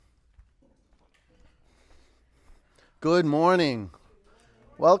Good morning.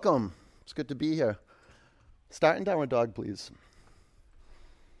 Welcome. It's good to be here. Starting downward dog, please.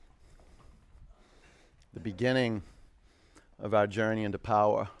 The beginning of our journey into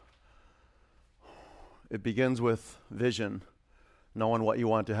power. It begins with vision, knowing what you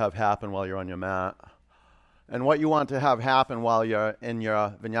want to have happen while you're on your mat. And what you want to have happen while you're in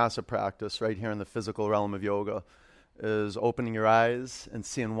your vinyasa practice, right here in the physical realm of yoga, is opening your eyes and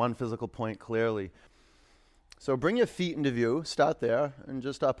seeing one physical point clearly. So bring your feet into view, start there, and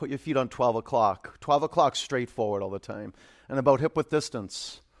just put your feet on 12 o'clock. 12 o'clock straight forward all the time, and about hip-width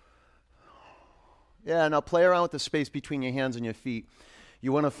distance. Yeah, now play around with the space between your hands and your feet.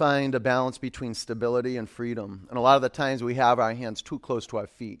 You want to find a balance between stability and freedom. And a lot of the times we have our hands too close to our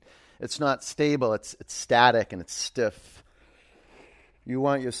feet. It's not stable, it's static and it's stiff. You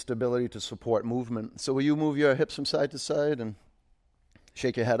want your stability to support movement. So will you move your hips from side to side and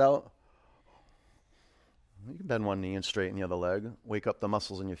shake your head out? You can bend one knee and straighten the other leg. Wake up the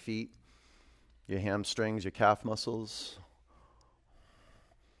muscles in your feet, your hamstrings, your calf muscles.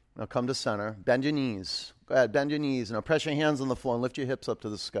 Now come to center. Bend your knees. Go ahead, bend your knees. Now press your hands on the floor and lift your hips up to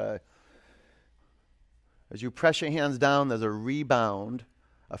the sky. As you press your hands down, there's a rebound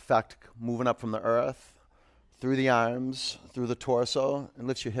effect moving up from the earth, through the arms, through the torso, and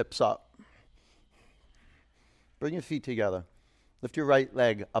lift your hips up. Bring your feet together. Lift your right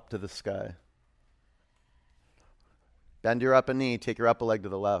leg up to the sky. Bend your upper knee, take your upper leg to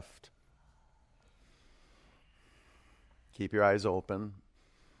the left. Keep your eyes open.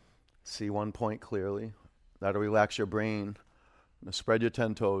 See one point clearly. That'll relax your brain. Now spread your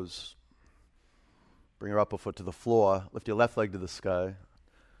 10 toes. Bring your upper foot to the floor. Lift your left leg to the sky.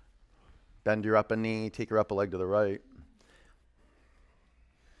 Bend your upper knee, take your upper leg to the right.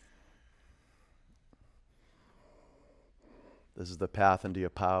 This is the path into your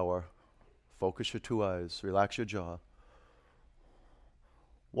power. Focus your 2 eyes. Relax your jaw.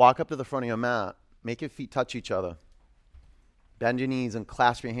 Walk up to the front of your mat. Make your feet touch each other. Bend your knees and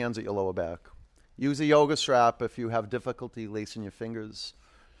clasp your hands at your lower back. Use a yoga strap if you have difficulty lacing your fingers.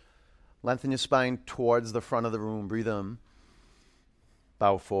 Lengthen your spine towards the front of the room. Breathe in.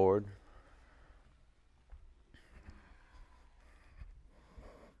 Bow forward.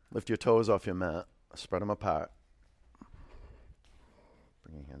 Lift your toes off your mat. Spread them apart.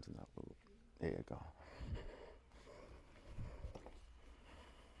 Bring your hands in that loop. There you go.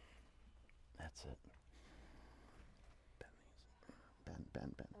 That's it.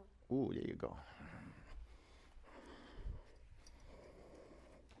 Bend. Ooh, there you go.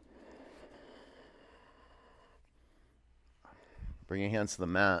 Bring your hands to the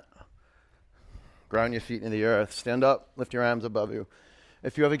mat. Ground your feet into the earth. Stand up. Lift your arms above you.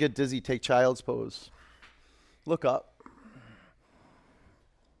 If you ever get dizzy, take child's pose. Look up.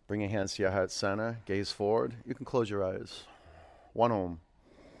 Bring your hands to your heart center. Gaze forward. You can close your eyes. One Om.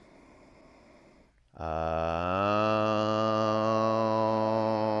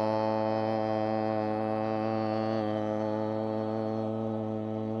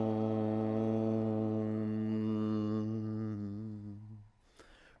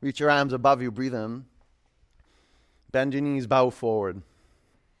 Reach your arms above you. Breathe in. Bend your knees. Bow forward.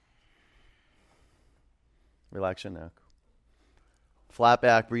 Relax your neck. Flat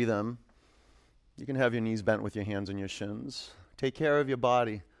back. Breathe in. You can have your knees bent with your hands on your shins. Take care of your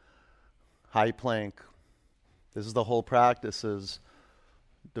body. High plank. This is the whole practice, is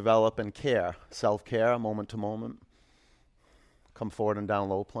develop and care. Self-care, moment to moment. Come forward and down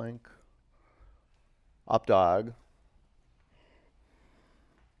low plank. Up dog.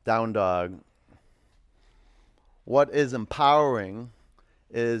 Down dog. What is empowering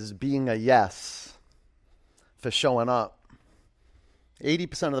is being a yes for showing up.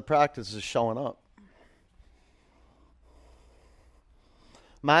 80% of the practice is showing up.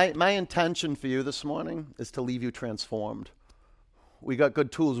 My intention for you this morning is to leave you transformed. We got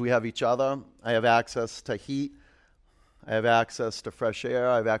good tools. We have each other. I have access to heat. I have access to fresh air.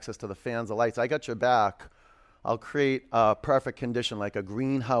 I have access to the fans, the lights. I got your back. I'll create a perfect condition, like a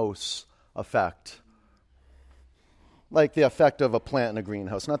greenhouse effect. Like the effect of a plant in a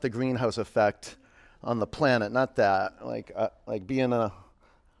greenhouse. Not the greenhouse effect on the planet. Not that. Like being a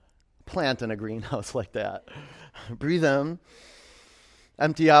plant in a greenhouse like that. Breathe in.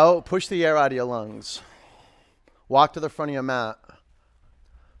 Empty out. Push the air out of your lungs. Walk to the front of your mat.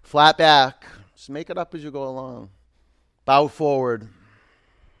 Flat back. Just make it up as you go along. Bow forward.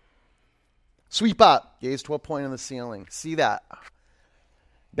 Sweep up. Gaze to a point in the ceiling. See that.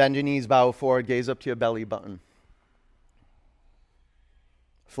 Bend your knees, bow forward. Gaze up to your belly button.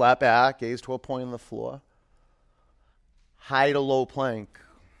 Flat back. Gaze to a point on the floor. High to low plank.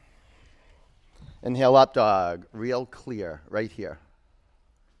 Inhale, up dog. Real clear, right here.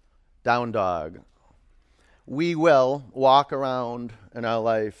 Down dog. We will walk around in our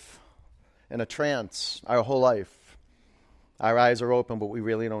life in a trance our whole life. Our eyes are open, but we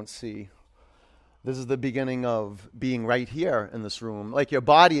really don't see. This is the beginning of being right here in this room. Like your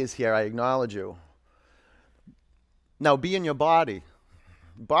body is here, I acknowledge you. Now be in your body.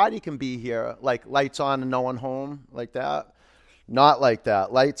 Body can be here, like lights on and no one home, like that. Not like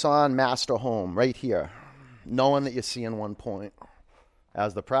that. Lights on, master home, right here. Knowing that you see in one point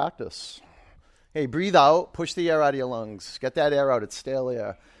as the practice. Hey, breathe out. Push the air out of your lungs. Get that air out. It's stale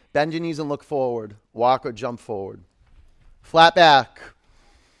air. Bend your knees and look forward. Walk or jump forward. Flat back.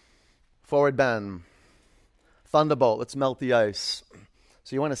 Forward bend. Thunderbolt. Let's melt the ice.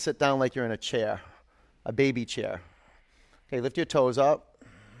 So you want to sit down like you're in a chair, a baby chair. Okay, lift your toes up.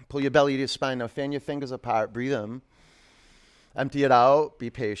 Pull your belly to your spine. Now fan your fingers apart. Breathe in. Empty it out. Be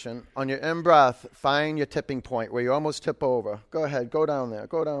patient. On your in-breath, find your tipping point where you almost tip over. Go ahead. Go down there.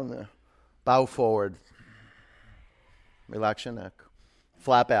 Go down there. Bow forward. Relax your neck.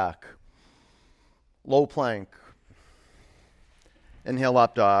 Flat back. Low plank. Inhale,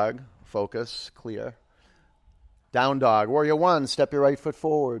 up dog. Focus. Clear. Down dog. Warrior one. Step your right foot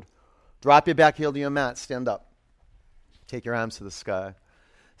forward. Drop your back heel to your mat. Stand up. Take your arms to the sky.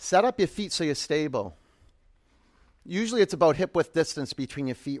 Set up your feet so you're stable. Usually it's about hip width distance between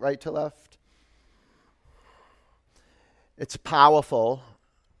your feet, right to left. It's powerful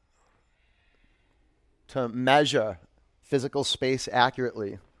to measure physical space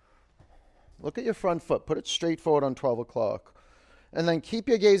accurately. Look at your front foot. Put it straight forward on 12 o'clock. And then keep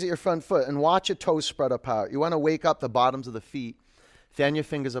your gaze at your front foot and watch your toes spread apart. You want to wake up the bottoms of the feet. Fan your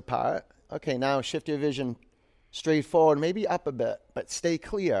fingers apart. Okay, now shift your vision straight forward, maybe up a bit, but stay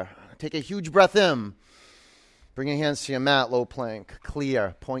clear. Take a huge breath in. Bring your hands to your mat, low plank.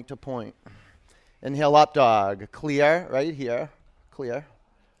 Clear, point to point. Inhale, up dog. Clear, right here. Clear.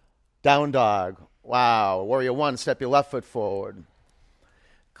 Down dog. Wow. Warrior one, step your left foot forward.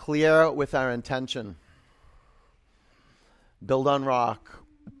 Clear with our intention. Build on rock.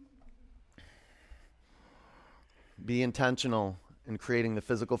 Be intentional in creating the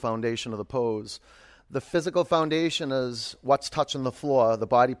physical foundation of the pose. The physical foundation is what's touching the floor, the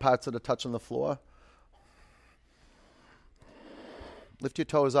body parts that are touching the floor. Lift your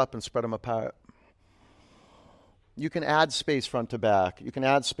toes up and spread them apart. You can add space front to back. You can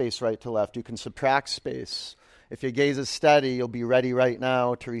add space right to left. You can subtract space. If your gaze is steady, you'll be ready right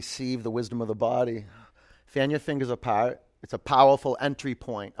now to receive the wisdom of the body. Fan your fingers apart. It's a powerful entry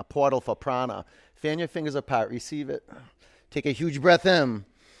point, a portal for prana. Fan your fingers apart. Receive it. Take a huge breath in.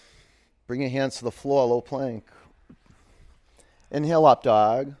 Bring your hands to the floor, low plank. Inhale, up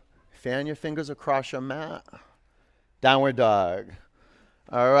dog. Fan your fingers across your mat. Downward dog.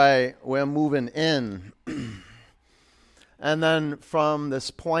 All right, we're moving in. And then from this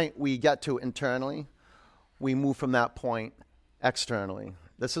point we get to internally, we move from that point externally.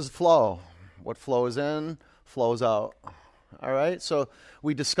 This is flow. What flows in, flows out. All right, so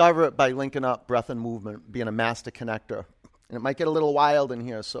we discover it by linking up breath and movement, being a master connector. And it might get a little wild in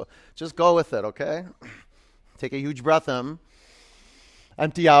here, so just go with it, okay? Take a huge breath in.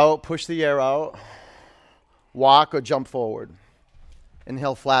 Empty out, push the air out. Walk or jump forward.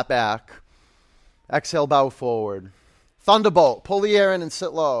 Inhale, flat back. Exhale, bow forward. Thunderbolt, pull the air in and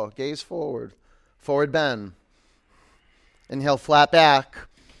sit low. Gaze forward. Forward bend. Inhale, flat back.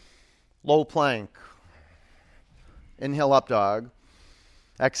 Low plank. Inhale, up dog.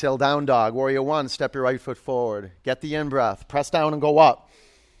 Exhale, down dog. Warrior one, step your right foot forward. Get the in-breath. Press down and go up.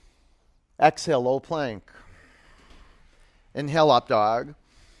 Exhale, low plank. Inhale, up dog.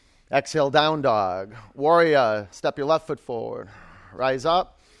 Exhale, down dog. Warrior, step your left foot forward. Rise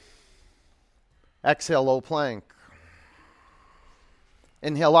up. Exhale, low plank.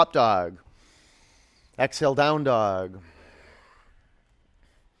 Inhale, up dog. Exhale, down dog.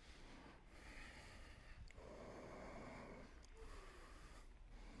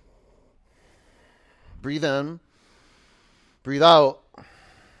 Breathe in. Breathe out.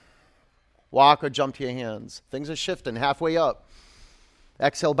 Walk or jump to your hands. Things are shifting halfway up.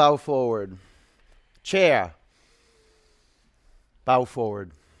 Exhale, bow forward. Chair. Bow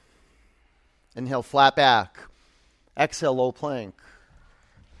forward. Inhale, flat back. Exhale, low plank.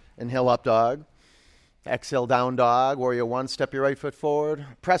 Inhale, up dog. Exhale, down dog. Warrior one, step your right foot forward.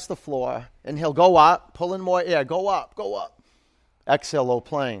 Press the floor. Inhale, go up. Pull in more air. Go up, go up. Exhale, low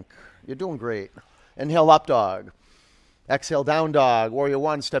plank. You're doing great. Inhale, up dog. Exhale, down dog. Warrior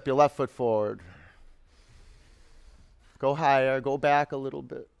one, step your left foot forward. Go higher. Go back a little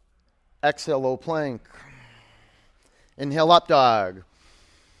bit. Exhale, low plank. Inhale, up dog.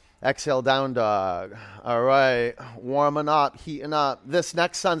 Exhale, down dog. All right, warming up, heating up. This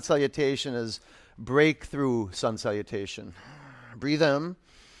next sun salutation is breakthrough sun salutation. Breathe in.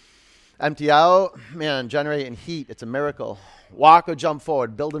 Empty out. Man, generating heat. It's a miracle. Walk or jump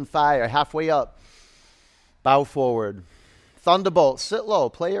forward. Building fire. Halfway up. Bow forward. Thunderbolt. Sit low.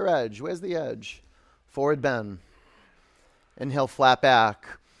 Play your edge. Where's the edge? Forward bend. Inhale, flat back.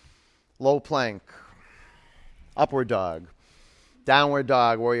 Low plank. Upward dog. Downward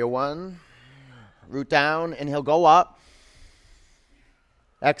dog. Warrior one. Root down. Inhale, go up.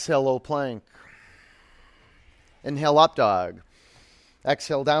 Exhale, low plank. Inhale, up dog.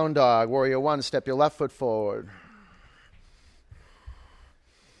 Exhale, down dog. Warrior one. Step your left foot forward.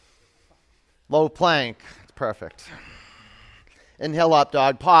 Low plank. It's perfect. Inhale, up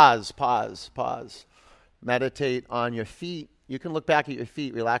dog. Pause, pause, pause. Meditate on your feet. You can look back at your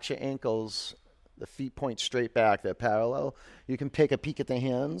feet. Relax your ankles. The feet point straight back. They're parallel. You can take a peek at the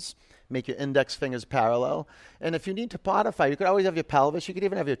hands. Make your index fingers parallel. And if you need to modify, you could always have your pelvis. You could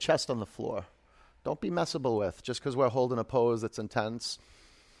even have your chest on the floor. Don't be messable with just because we're holding a pose that's intense.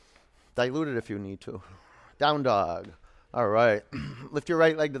 Dilute it if you need to. Down dog. All right. Lift your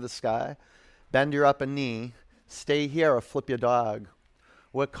right leg to the sky. Bend your upper knee. Stay here or flip your dog.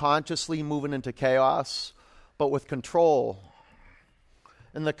 We're consciously moving into chaos, but with control.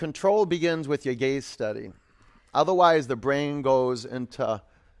 And the control begins with your gaze steady. Otherwise, the brain goes into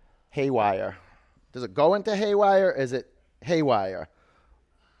haywire. Does it go into haywire? Or is it haywire?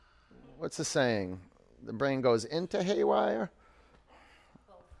 What's the saying? The brain goes into haywire?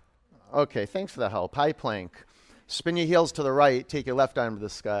 Okay, thanks for the help. High plank. Spin your heels to the right. Take your left arm to the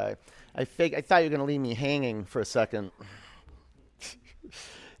sky. I thought you were going to leave me hanging for a second.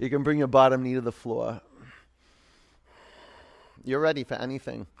 You can bring your bottom knee to the floor. You're ready for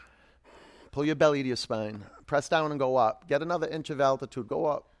anything. Pull your belly to your spine. Press down and go up. Get another inch of altitude. Go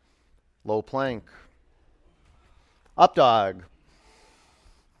up. Low plank. Up dog.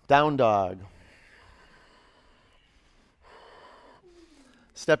 Down dog.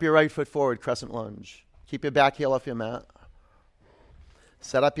 Step your right foot forward, crescent lunge. Keep your back heel off your mat.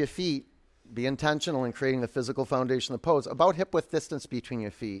 Set up your feet. Be intentional in creating the physical foundation of the pose. About hip width distance between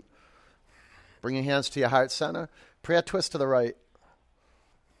your feet. Bring your hands to your heart center. Prayer twist to the right.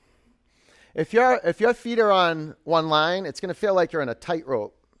 If your feet are on one line, it's going to feel like you're in a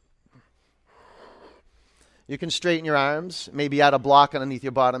tightrope. You can straighten your arms, maybe add a block underneath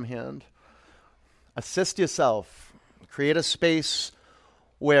your bottom hand. Assist yourself. Create a space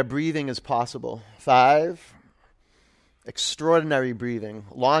where breathing is possible. 5, extraordinary breathing.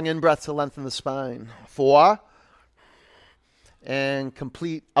 Long in-breaths to lengthen the spine. 4, and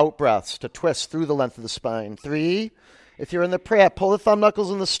complete out-breaths to twist through the length of the spine. 3, if you're in the prayer, pull the thumb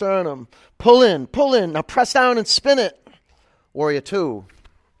knuckles in the sternum. Pull in. Now press down and spin it. Warrior 2.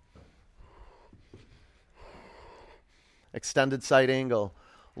 Extended side angle.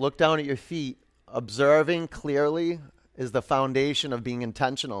 Look down at your feet. Observing clearly is the foundation of being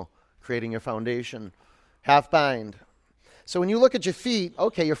intentional, creating your foundation. Half bind. So when you look at your feet,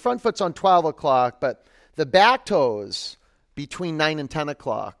 okay, your front foot's on 12 o'clock, but the back toes between 9 and 10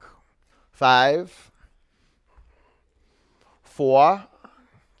 o'clock. 5, 4,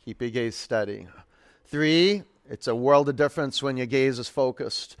 keep your gaze steady. 3, it's a world of difference when your gaze is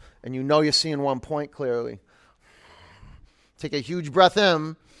focused and you know you're seeing one point clearly. Take a huge breath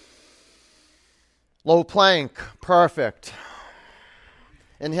in. Low plank. Perfect.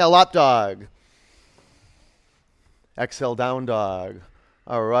 Inhale, up dog. Exhale, down dog.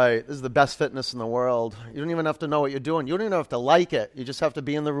 All right. This is the best fitness in the world. You don't even have to know what you're doing. You don't even have to like it. You just have to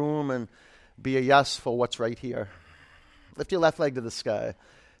be in the room and be a yes for what's right here. Lift your left leg to the sky.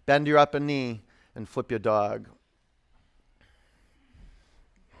 Bend your upper knee and flip your dog.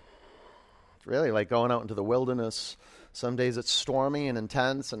 It's really like going out into the wilderness. Some days it's stormy and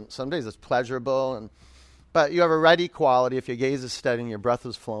intense, and some days it's pleasurable. But you have a ready quality if your gaze is steady and your breath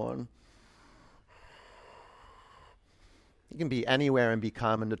is flowing. You can be anywhere and be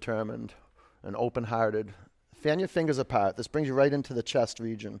calm and determined and open-hearted. Fan your fingers apart. This brings you right into the chest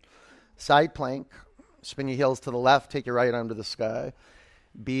region. Side plank. Spin your heels to the left. Take your right arm to the sky.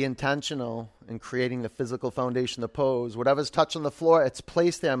 Be intentional in creating the physical foundation of the pose. Whatever's touching the floor, it's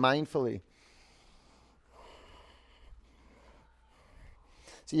placed there mindfully.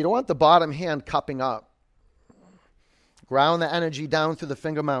 So you don't want the bottom hand cupping up. Ground the energy down through the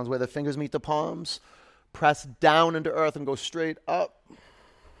finger mounds where the fingers meet the palms. Press down into earth and go straight up.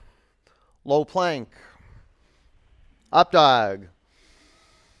 Low plank. Up dog.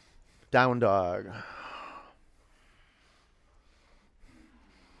 Down dog.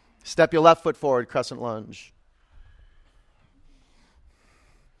 Step your left foot forward, crescent lunge.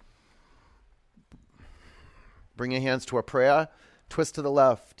 Bring your hands to a prayer. Twist to the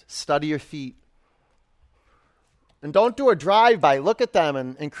left. Study your feet. And don't do a drive-by. Look at them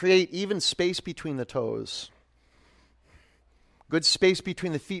and create even space between the toes. Good space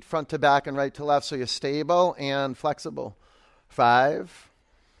between the feet, front to back and right to left, so you're stable and flexible. 5.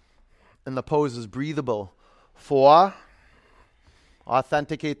 And the pose is breathable. 4.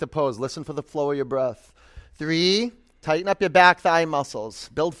 Authenticate the pose. Listen for the flow of your breath. 3. Tighten up your back thigh muscles.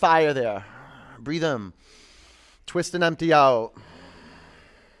 Build fire there. Breathe in. Twist and empty out.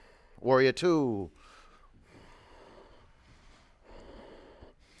 Warrior 2.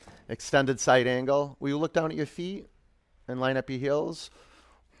 Extended side angle. Will you look down at your feet and line up your heels?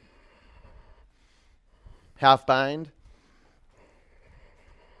 Half bind.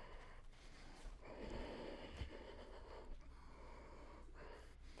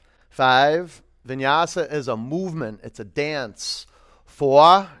 5, vinyasa is a movement. It's a dance.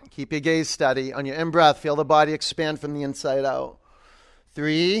 4, keep your gaze steady. On your in-breath, feel the body expand from the inside out.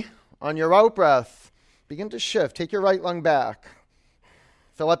 3, on your out-breath, begin to shift. Take your right lung back.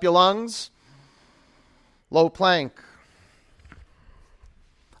 Fill up your lungs. Low plank.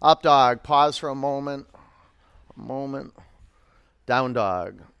 Up dog. Pause for a moment. Down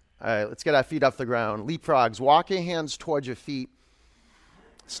dog. All right, let's get our feet off the ground. Leapfrogs. Walk your hands towards your feet.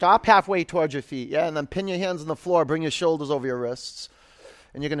 Stop halfway towards your feet, yeah, and then pin your hands on the floor. Bring your shoulders over your wrists.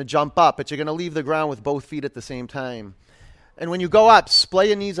 And you're going to jump up, but you're going to leave the ground with both feet at the same time. And when you go up, splay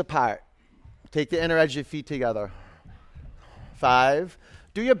your knees apart. Take the inner edge of your feet together. 5,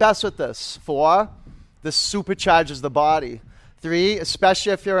 do your best with this. 4, this supercharges the body. 3,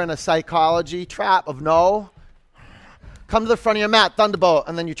 especially if you're in a psychology trap of no, come to the front of your mat, thunderbolt,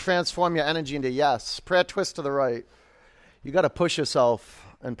 and then you transform your energy into yes. Prayer twist to the right. You got to push yourself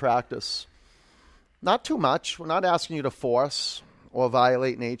and practice. Not too much. We're not asking you to force or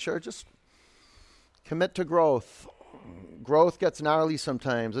violate nature. Just commit to growth. Growth gets gnarly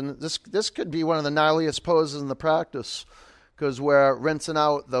sometimes. And this could be one of the gnarliest poses in the practice because we're rinsing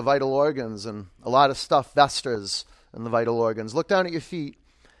out the vital organs and a lot of stuff festers in the vital organs. Look down at your feet.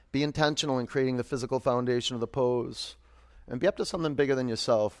 Be intentional in creating the physical foundation of the pose. And be up to something bigger than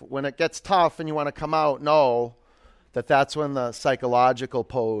yourself. When it gets tough and you want to come out, know that's when the psychological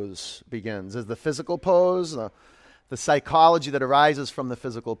pose begins. Is the physical pose, the psychology that arises from the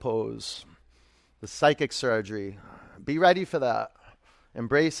physical pose, the psychic surgery. Be ready for that.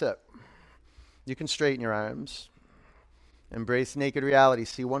 Embrace it. You can straighten your arms. Embrace naked reality.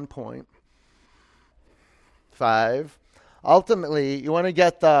 See one point. 5. Ultimately, you want to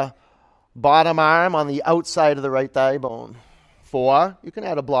get the bottom arm on the outside of the right thigh bone. 4, you can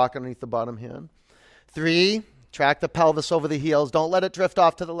add a block underneath the bottom hand. 3, track the pelvis over the heels. Don't let it drift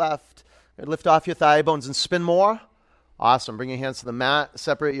off to the left. Lift off your thigh bones and spin more. Awesome. Bring your hands to the mat.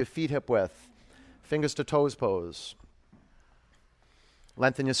 Separate your feet hip width. Fingers to toes pose.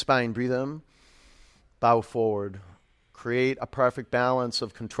 Lengthen your spine. Breathe in. Bow forward. Create a perfect balance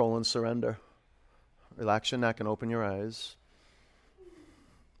of control and surrender. Relax your neck and open your eyes.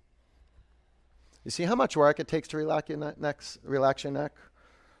 You see how much work it takes to relax your neck?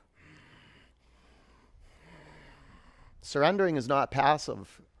 Surrendering is not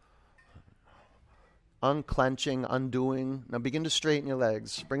passive. Unclenching, undoing. Now begin to straighten your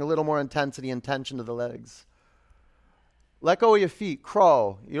legs. Bring a little more intensity and tension to the legs. Let go of your feet.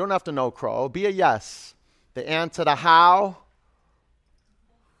 Crow. You don't have to know crow. Be a yes. The answer to how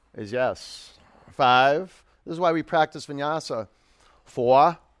is yes. 5. This is why we practice vinyasa.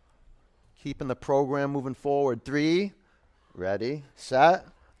 4. Keeping the program moving forward. 3. Ready, set,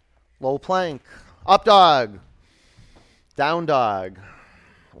 low plank. Up dog. Down dog.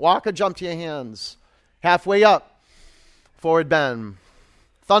 Walk or jump to your hands. Halfway up. Forward bend.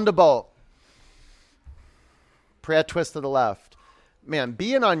 Thunderbolt. Prayer twist to the left. Man,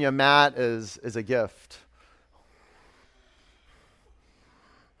 being on your mat is a gift.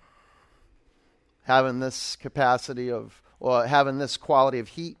 Having this capacity of, or having this quality of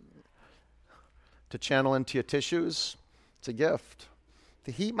heat to channel into your tissues, it's a gift.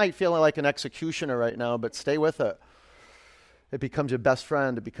 The heat might feel like an executioner right now, but stay with it. It becomes your best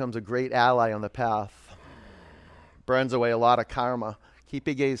friend. It becomes a great ally on the path. Burns away a lot of karma. Keep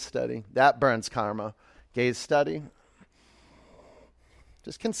your gaze steady. That burns karma. Gaze steady.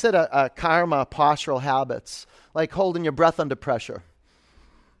 Just consider karma postural habits, like holding your breath under pressure.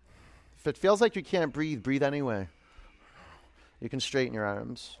 If it feels like you can't breathe, breathe anyway. You can straighten your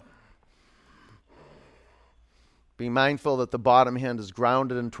arms. Be mindful that the bottom hand is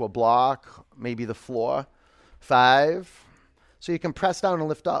grounded into a block, maybe the floor. 5. So you can press down and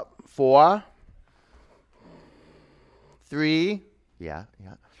lift up. 4. 3.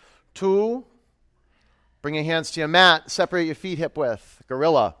 2. Bring your hands to your mat. Separate your feet hip width.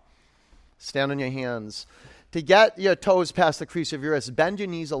 Gorilla. Stand on your hands. To get your toes past the crease of your wrist, bend your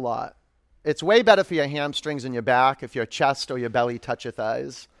knees a lot. It's way better for your hamstrings and your back if your chest or your belly touch your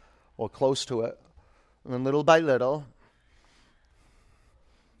thighs or close to it. And then little by little,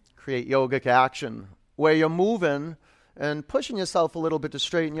 create yogic action where you're moving and pushing yourself a little bit to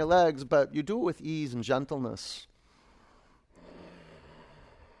straighten your legs, but you do it with ease and gentleness.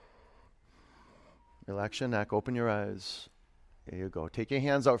 Relax your neck, open your eyes. There you go. Take your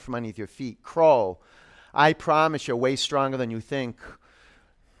hands out from underneath your feet. Crawl. I promise you're way stronger than you think.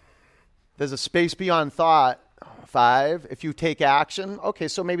 There's a space beyond thought. 5, if you take action. Okay,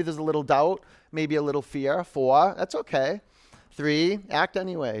 so maybe there's a little doubt, maybe a little fear. 4, that's okay. 3, act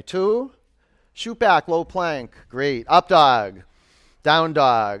anyway. 2, shoot back, low plank. Great. Up dog. Down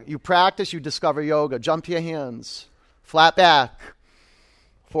dog. You practice, you discover yoga. Jump to your hands. Flat back.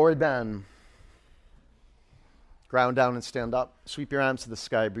 Forward bend. Ground down and stand up. Sweep your arms to the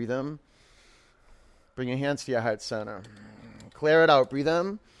sky. Breathe in. Bring your hands to your heart center. Clear it out. Breathe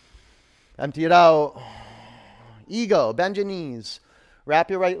in. Empty it out. Eagle. Bend your knees.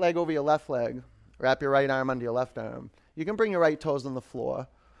 Wrap your right leg over your left leg. Wrap your right arm under your left arm. You can bring your right toes on the floor.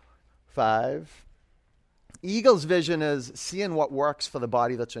 5. Eagle's vision is seeing what works for the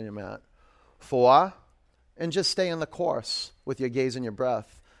body that's on your mat. 4. And just stay in the course with your gaze and your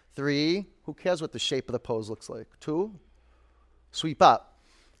breath. 3. Who cares what the shape of the pose looks like? 2. Sweep up.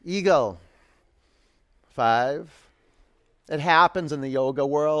 Eagle. 5. It happens in the yoga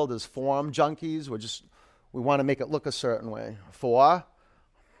world as form junkies. We want to make it look a certain way. 4.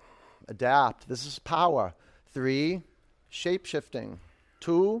 Adapt. This is power. 3. Shape shifting.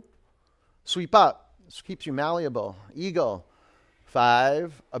 2. Sweep up. This keeps you malleable. Eagle.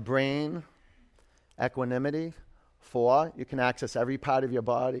 5. A brain. Equanimity. 4. You can access every part of your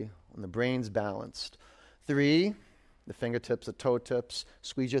body when the brain's balanced. 3. The fingertips, the toe tips.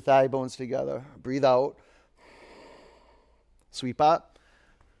 Squeeze your thigh bones together. Breathe out. Sweep up.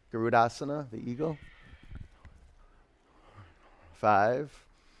 Garudasana, the eagle. 5.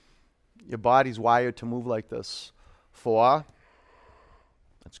 Your body's wired to move like this. 4.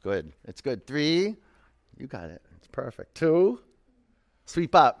 That's good. It's good. 3. You got it. It's perfect. 2.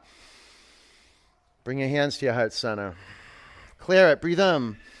 Sweep up. Bring your hands to your heart center. Clear it. Breathe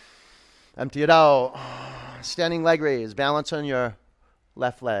in. Empty it out. Standing leg raise. Balance on your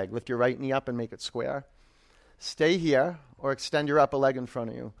left leg. Lift your right knee up and make it square. Stay here or extend your upper leg in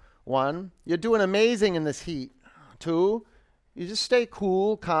front of you. 1, you're doing amazing in this heat. 2, you just stay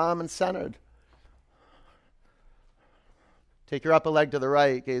cool, calm, and centered. Take your upper leg to the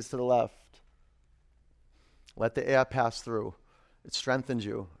right, gaze to the left. Let the air pass through. It strengthens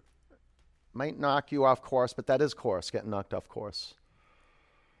you. Might knock you off course, but that is course, getting knocked off course.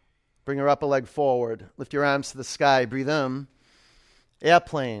 Bring your upper leg forward. Lift your arms to the sky. Breathe in.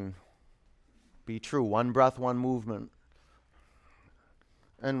 Airplane. Be true. 1 breath, 1 movement.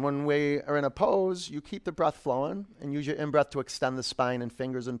 And when we are in a pose, you keep the breath flowing and use your in-breath to extend the spine and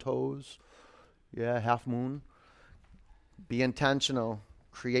fingers and toes. Yeah, half moon. Be intentional.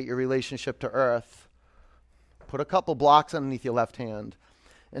 Create your relationship to earth. Put a couple blocks underneath your left hand.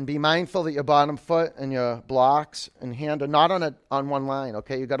 And be mindful that your bottom foot and your blocks and hand are not on one line,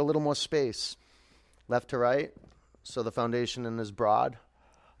 okay? You got a little more space. Left to right, so the foundation is broad.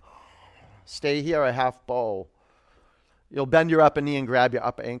 Stay here a half bow. You'll bend your upper knee and grab your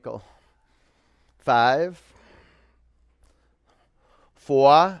upper ankle. 5.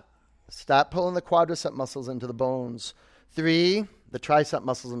 4. Stop pulling the quadricep muscles into the bones. 3. The tricep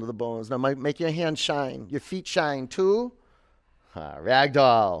muscles into the bones. Now make your hands shine. Your feet shine. 2.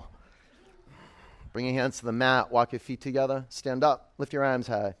 Ragdoll. Bring your hands to the mat. Walk your feet together. Stand up. Lift your arms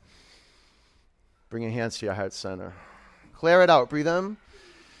high. Bring your hands to your heart center. Clear it out. Breathe in.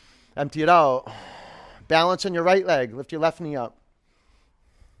 Empty it out. Balance on your right leg. Lift your left knee up.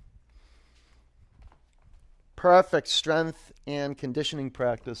 Perfect strength and conditioning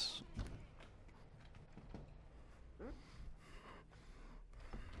practice.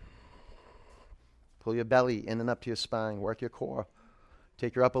 Pull your belly in and up to your spine. Work your core.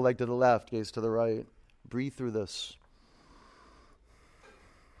 Take your upper leg to the left, gaze to the right. Breathe through this.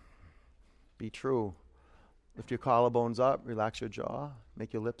 Be true. Lift your collarbones up. Relax your jaw.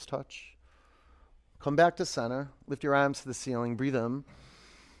 Make your lips touch. Come back to center. Lift your arms to the ceiling. Breathe in.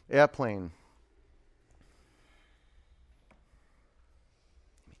 Airplane.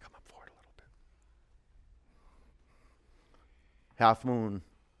 Let me come up forward a little bit. Half moon.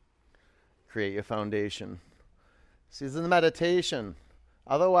 Create your foundation. See, this is the meditation.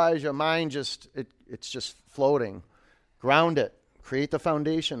 Otherwise, your mind it's just floating. Ground it. Create the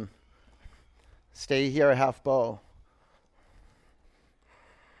foundation. Stay here, half bow.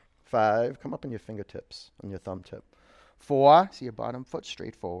 5, come up on your fingertips, on your thumb tip. 4, see your bottom foot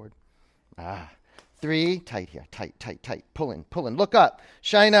straight forward. 3, tight here, tight, tight, tight. Pull in, look up,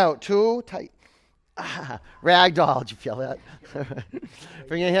 shine out. 2, tight. Ragdoll, did you feel that?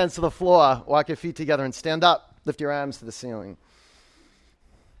 Bring your hands to the floor, walk your feet together and stand up. Lift your arms to the ceiling.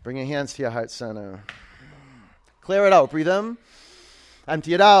 Bring your hands to your heart center. Clear it out, breathe in.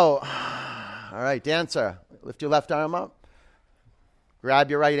 Empty it out. All right, dancer, lift your left arm up.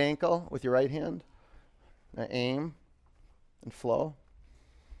 Grab your right ankle with your right hand. Now aim and flow.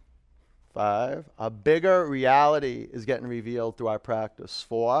 5, a bigger reality is getting revealed through our practice.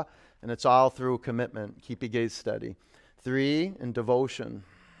 4, and it's all through commitment. Keep your gaze steady. 3, in devotion.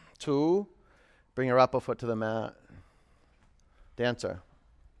 2, bring your upper foot to the mat. Dancer,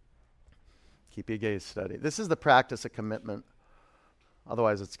 keep your gaze steady. This is the practice of commitment.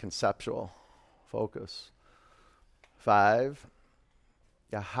 Otherwise, it's conceptual. Focus. 5,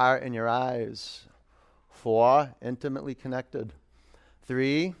 your heart and your eyes. 4, intimately connected.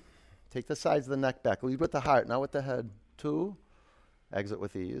 3, take the sides of the neck back. Lead with the heart, not with the head. 2, exit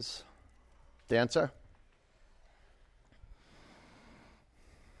with ease. Dancer.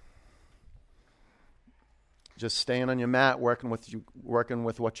 Just staying on your mat, working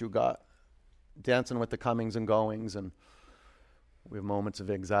with what you got. Dancing with the comings and goings, and we have moments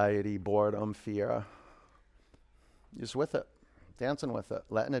of anxiety, boredom, fear. Just with it. Dancing with it,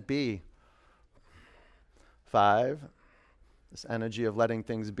 letting it be. 5, this energy of letting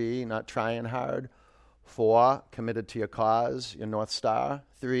things be, not trying hard. 4, committed to your cause, your North Star.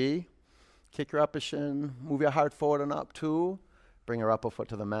 3, kick your upper shin, move your heart forward and up. 2, bring your upper foot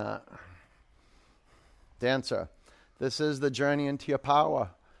to the mat. Dancer, this is the journey into your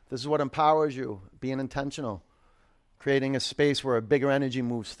power. This is what empowers you, being intentional, creating a space where a bigger energy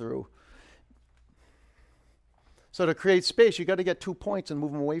moves through. So to create space, you got to get 2 points and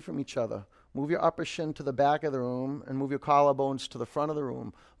move them away from each other. Move your upper shin to the back of the room and move your collarbones to the front of the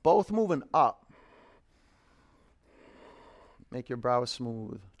room. Both moving up. Make your brow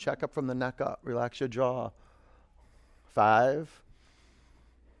smooth. Check up from the neck up. Relax your jaw. 5,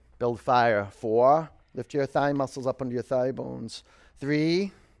 build fire. 4, lift your thigh muscles up under your thigh bones.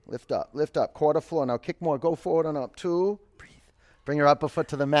 3, lift up. Quarter floor. Now kick more. Go forward and up. 2, breathe. Bring your upper foot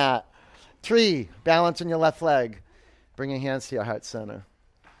to the mat. 3, balance on your left leg. Bring your hands to your heart center.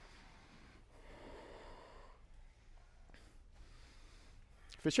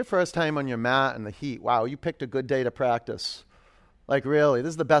 If it's your first time on your mat in the heat, wow, you picked a good day to practice. Like really, this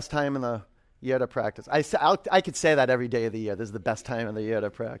is the best time in the year to practice. I could say that every day of the year. This is the best time of the year to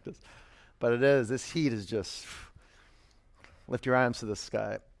practice. But it is. This heat is just, lift your arms to the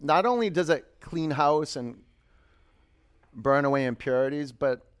sky. Not only does it clean house and burn away impurities,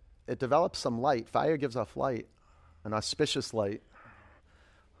 but it develops some light. Fire gives off light, an auspicious light.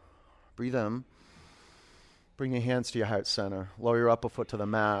 Breathe in. Bring your hands to your heart center. Lower your upper foot to the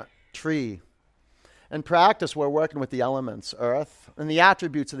mat. Tree. In practice, we're working with the elements, earth, and the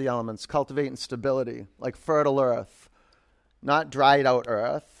attributes of the elements, cultivating stability, like fertile earth. Not dried out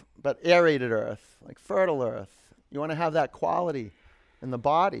earth, but aerated earth, like fertile earth. You want to have that quality in the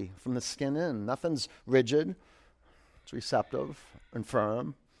body, from the skin in. Nothing's rigid. It's receptive and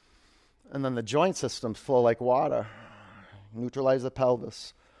firm. And then the joint systems flow like water. Neutralize the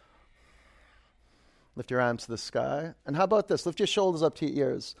pelvis. Lift your arms to the sky. And how about this? Lift your shoulders up to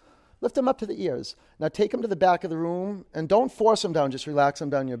your ears. Lift them up to the ears. Now take them to the back of the room, and don't force them down. Just relax them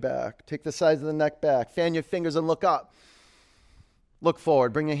down your back. Take the sides of the neck back. Fan your fingers and look up. Look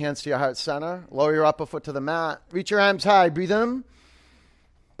forward. Bring your hands to your heart center. Lower your upper foot to the mat. Reach your arms high. Breathe in.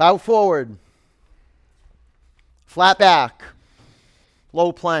 Bow forward. Flat back.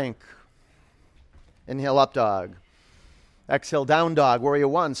 Low plank. Inhale, up dog. Exhale, down dog. Warrior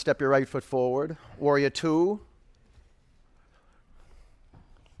 1, step your right foot forward. Warrior 2.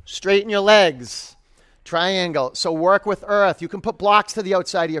 Straighten your legs. Triangle. So work with earth. You can put blocks to the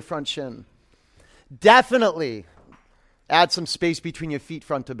outside of your front shin. Definitely add some space between your feet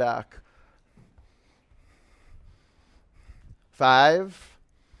front to back. 5.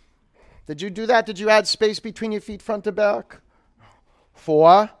 Did you do that? Did you add space between your feet front to back?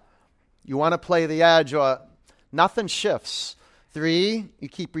 4. You want to play the edge or nothing shifts. 3, you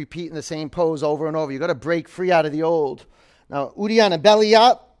keep repeating the same pose over and over. You got to break free out of the old. Now, Uddiyana, belly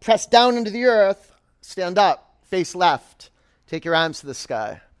up, press down into the earth, stand up, face left. Take your arms to the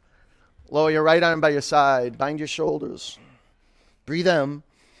sky. Lower your right arm by your side, bind your shoulders. Breathe in,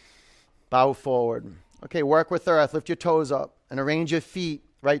 bow forward. Okay, work with earth, lift your toes up, and arrange your feet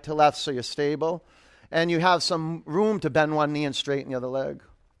right to left so you're stable. And you have some room to bend one knee and straighten the other leg.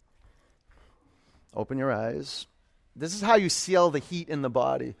 Open your eyes. This is how you seal the heat in the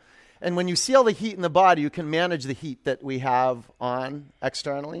body. And when you seal the heat in the body, you can manage the heat that we have on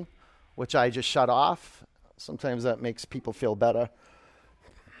externally, which I just shut off. Sometimes that makes people feel better.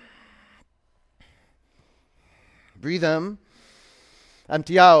 Breathe in.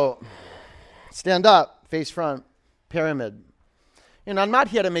 Empty out. Stand up. Face front. Pyramid. You know, I'm not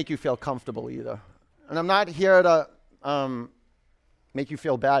here to make you feel comfortable either. And I'm not here to make you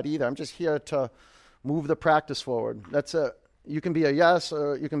feel bad either. I'm just here to move the practice forward. That's it. You can be a yes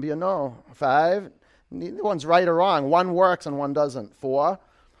or you can be a no. 5, neither one's right or wrong. 1 works and 1 doesn't. 4,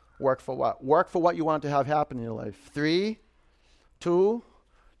 work for what? Work for what you want to have happen in your life. 3, 2,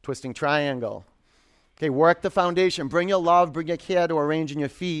 twisting triangle. Okay, work the foundation. Bring your love, bring your care to arranging your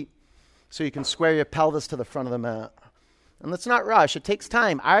feet so you can square your pelvis to the front of the mat. And let's not rush. It takes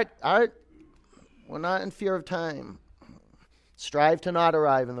time. Art, we're not in fear of time. Strive to not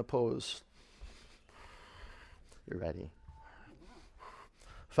arrive in the pose. You're ready.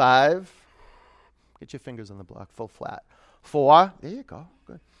 5, get your fingers on the block, full flat. 4, there you go,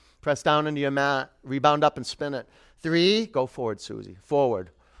 good. Press down into your mat, rebound up and spin it. 3, go forward, Susie, forward.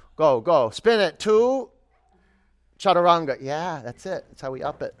 Go, spin it. 2, chaturanga. Yeah, that's it. That's how we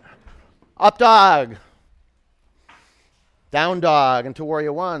up it. Up dog. Down dog into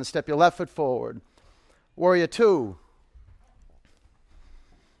warrior 1. Step your left foot forward. Warrior 2.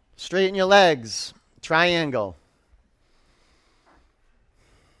 Straighten your legs. Triangle.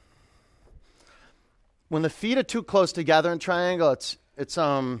 When the feet are too close together in triangle, it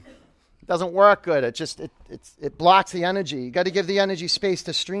doesn't work good. It blocks the energy. You got to give the energy space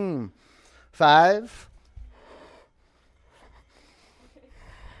to stream. 5,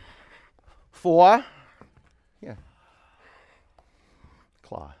 4, yeah,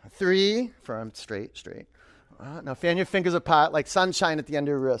 claw. 3, firm, straight. Now fan your fingers apart like sunshine at the end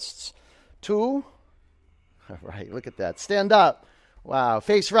of your wrists. 2, all right, look at that. Stand up. Wow,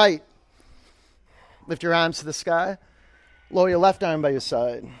 face right. Lift your arms to the sky. Lower your left arm by your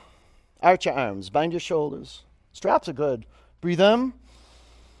side. Arch your arms. Bind your shoulders. Straps are good. Breathe in.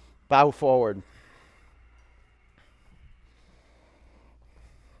 Bow forward.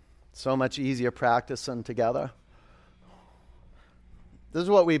 So much easier practicing together. This is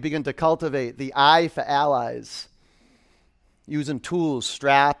what we begin to cultivate, the eye for allies. Using tools,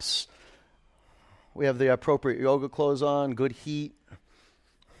 straps. We have the appropriate yoga clothes on, good heat.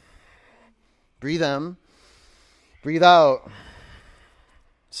 Breathe in. Breathe out.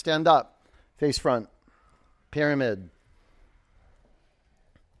 Stand up. Face front. Pyramid.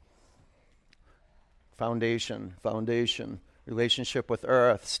 Foundation. Relationship with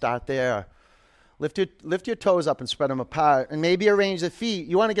earth. Start there. Lift your toes up and spread them apart. And maybe arrange the feet.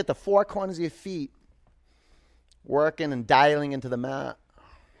 You want to get the 4 corners of your feet working and dialing into the mat.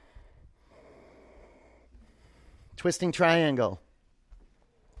 Twisting triangle.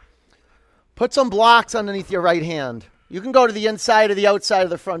 Put some blocks underneath your right hand. You can go to the inside or the outside of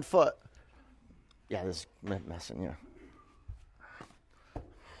the front foot. Yeah, this is messing here. The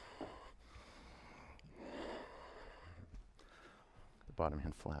bottom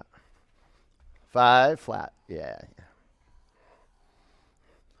hand flat. 5, flat. Yeah.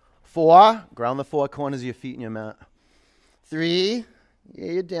 4, ground the 4 corners of your feet in your mat. 3,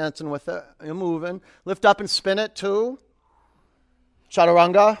 yeah, you're dancing with it. You're moving. Lift up and spin it. 2,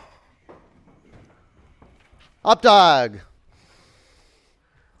 chaturanga. Up dog.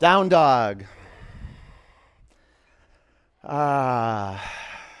 Down dog. High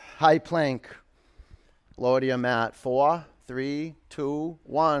plank. Lower to your mat. 4, 3, 2,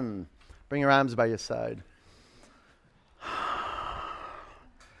 1. Bring your arms by your side.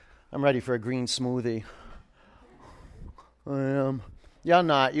 I'm ready for a green smoothie. I am. You're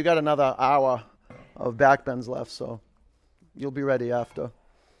not. You got another hour of back bends left, so you'll be ready after.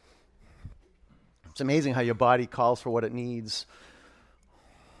 It's amazing how your body calls for what it needs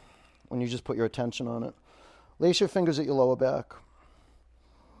when you just put your attention on it. Lace your fingers at your lower back.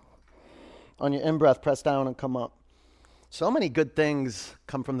 On your in-breath, press down and come up. So many good things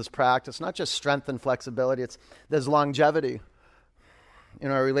come from this practice, not just strength and flexibility. There's longevity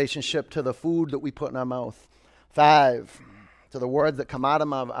in our relationship to the food that we put in our mouth. 5, to the words that come out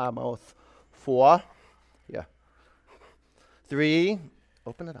of our mouth. 4, yeah. 3,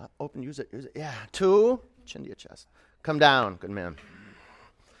 open it up. Use it. Yeah. 2, chin to your chest. Come down. Good man.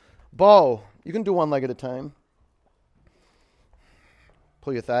 Bow. You can do one leg at a time.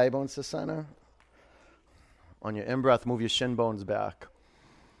 Pull your thigh bones to center. On your in-breath, move your shin bones back.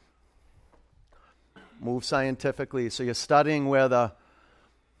 Move scientifically. So you're studying where the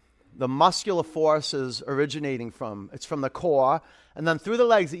muscular force is originating from. It's from the core, and then through the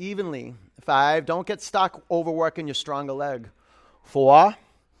legs evenly. 5. Don't get stuck overworking your stronger leg. 4.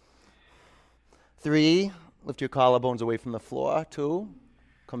 3. Lift your collarbones away from the floor. 2.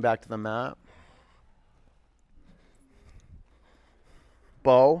 Come back to the mat.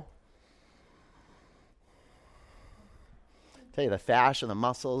 Bow. Tell you, the fascia, the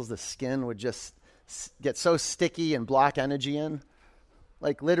muscles, the skin would just get so sticky and block energy in.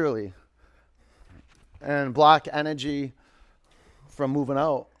 Like literally. And block energy from moving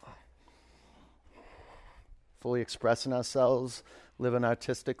out. Fully expressing ourselves, living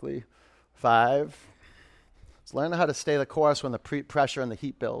artistically. 5. Let's learn how to stay the course when the pressure and the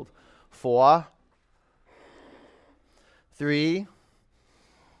heat build. 4. 3.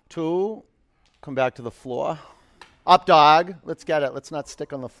 2. Come back to the floor. Up dog. Let's get it. Let's not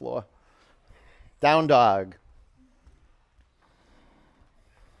stick on the floor. Down dog.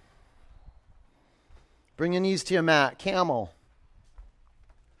 Bring your knees to your mat. Camel.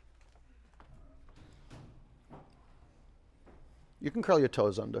 You can curl your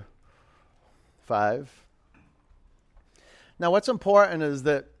toes under. 5. Now what's important is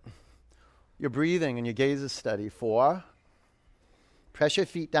that you're breathing and your gaze is steady. 4. Press your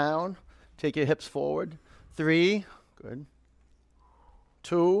feet down. Take your hips forward. 3. Good.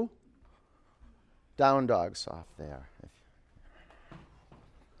 2. Down dog. Soft there.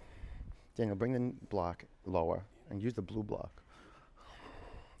 Daniel, bring the block lower and use the blue block.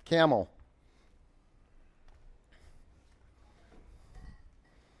 Camel.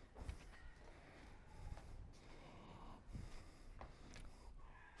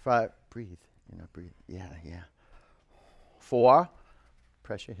 Five. Breathe. You're not breathing. Yeah. 4.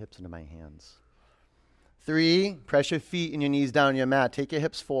 Press your hips into my hands. 3. Press your feet and your knees down your mat. Take your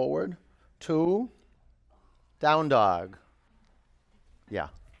hips forward. 2. Down dog. Yeah.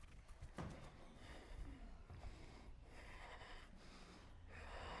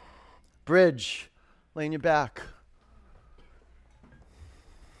 Bridge. Lay on your back.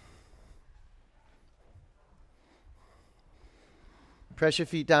 Press your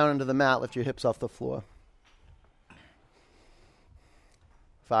feet down into the mat. Lift your hips off the floor.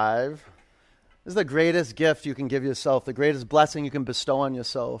 5. This is the greatest gift you can give yourself, the greatest blessing you can bestow on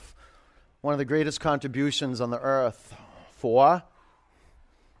yourself. One of the greatest contributions on the earth. 4.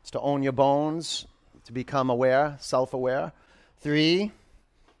 It's to own your bones, to become aware, self-aware. 3.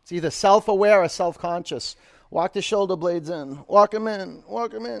 It's either self-aware or self-conscious. Walk the shoulder blades in. Walk them in.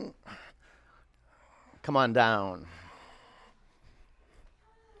 Walk them in. Come on down.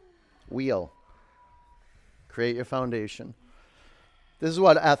 Wheel. Create your foundation. This is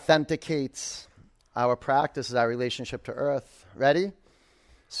what authenticates our practice, our relationship to earth. Ready?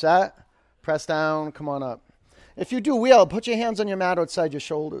 Set. Press down. Come on up. If you do wheel, put your hands on your mat outside your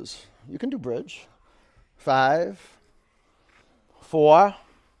shoulders. You can do bridge. 5. 4.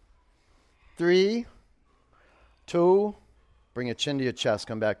 3. 2. Bring your chin to your chest.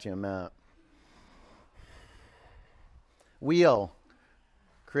 Come back to your mat. Wheel.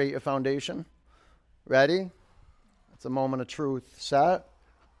 Create your foundation. Ready? It's a moment of truth. Set.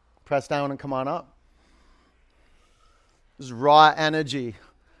 Press down and come on up. This is raw energy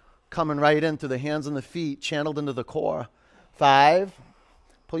coming right in through the hands and the feet, channeled into the core. 5.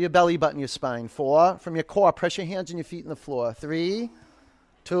 Pull your belly button, your spine. 4. From your core, press your hands and your feet in the floor. 3.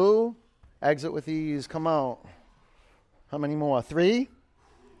 2. Exit with ease. Come out. How many more? 3.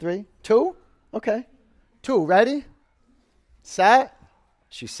 2. Okay. 2. Ready? Set.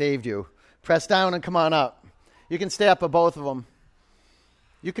 She saved you. Press down and come on up. You can stay up for both of them.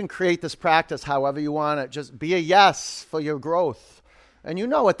 You can create this practice however you want it. Just be a yes for your growth. And you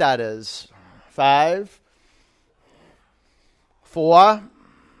know what that is. 5. 4.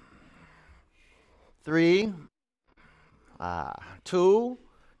 3. 2.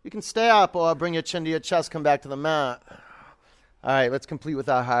 You can stay up or bring your chin to your chest, come back to the mat. All right, let's complete with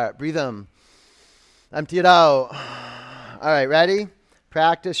our heart. Breathe in. Empty it out. All right, ready?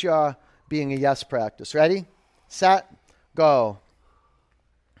 Practice your being a yes practice. Ready? Set. Go.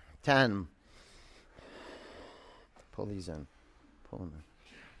 10. Pull these in. Pull them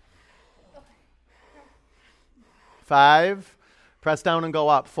in. 5. Press down and go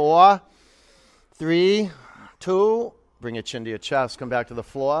up. 4. 3. 2. Bring your chin to your chest. Come back to the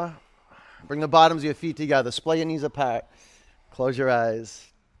floor. Bring the bottoms of your feet together. Splay your knees apart. Close your eyes.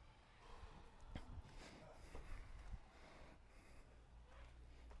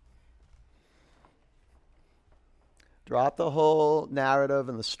 Drop the whole narrative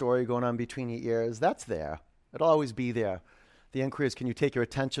and the story going on between your ears. That's there. It'll always be there. The inquiry is, can you take your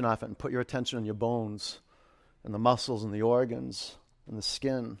attention off it and put your attention on your bones and the muscles and the organs and the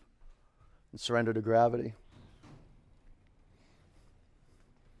skin and surrender to gravity.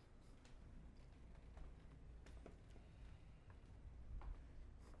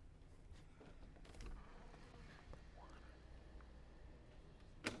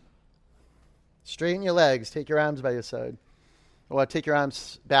 Straighten your legs. Take your arms by your side. Or take your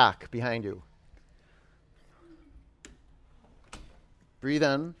arms back behind you. Breathe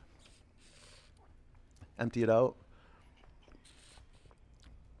in. Empty it out.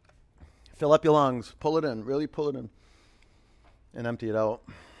 Fill up your lungs. Pull it in. Really pull it in. And empty it out.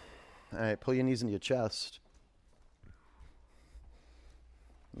 All right, pull your knees into your chest.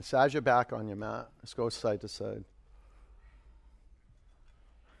 Massage your back on your mat. Just go side to side.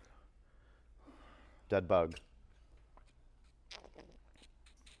 Dead bug.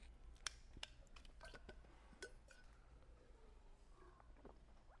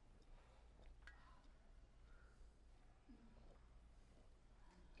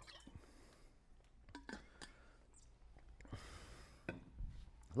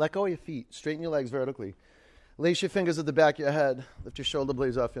 Let go of your feet. Straighten your legs vertically. Lace your fingers at the back of your head. Lift your shoulder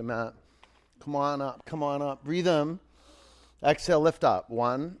blades off your mat. Come on up. Come on up. Breathe in. Exhale, lift up.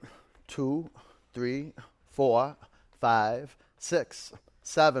 1, 2, 3, 4, 5, 6,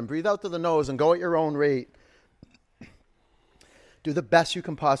 7. Breathe out through the nose and go at your own rate. Do the best you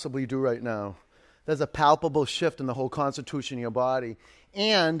can possibly do right now. There's a palpable shift in the whole constitution of your body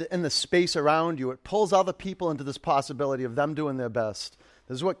and in the space around you. It pulls other people into this possibility of them doing their best.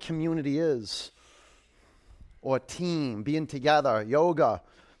 This is what community is. Or team, being together, yoga.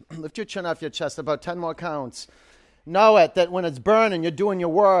 Lift your chin off your chest, about 10 more counts. Know it, that when it's burning, you're doing your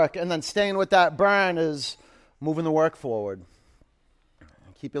work, and then staying with that burn is moving the work forward.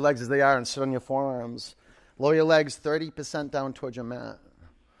 Keep your legs as they are and sit on your forearms. Lower your legs 30% down towards your mat.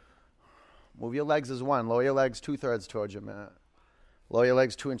 Move your legs as one. Lower your legs 2/3 towards your mat. Lower your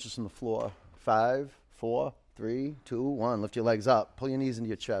legs 2 inches from the floor. 5, 4, 3, 2, 1. Lift your legs up. Pull your knees into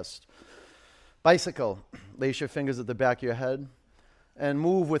your chest. Bicycle. Lace your fingers at the back of your head and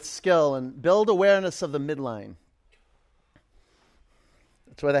move with skill and build awareness of the midline.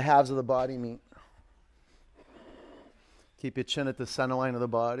 It's where the halves of the body meet. Keep your chin at the center line of the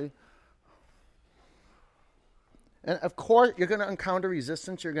body. And of course, you're going to encounter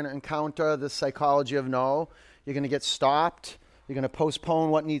resistance. You're going to encounter the psychology of no. You're going to get stopped. You're going to postpone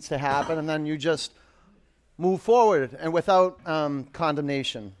what needs to happen. And then you just move forward and without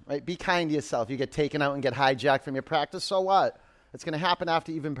condemnation. Right? Be kind to yourself. You get taken out and get hijacked from your practice. So what? It's going to happen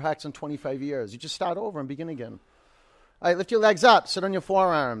after you've been practicing 25 years. You just start over and begin again. All right, lift your legs up. Sit on your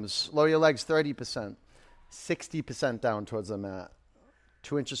forearms. Lower your legs 30%. 60% down towards the mat.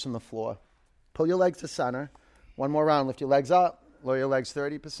 2 inches from the floor. Pull your legs to center. One more round. Lift your legs up. Lower your legs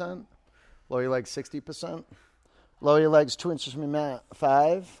 30%. Lower your legs 60%. Lower your legs 2 inches from your mat.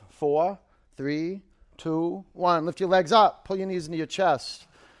 5, 4, 3, 2, 1. Lift your legs up. Pull your knees into your chest.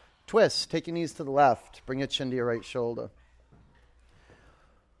 Twist. Take your knees to the left. Bring your chin to your right shoulder.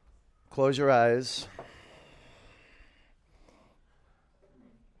 Close your eyes.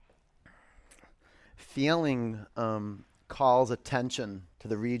 Feeling calls attention to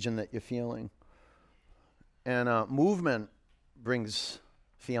the region that you're feeling. And movement brings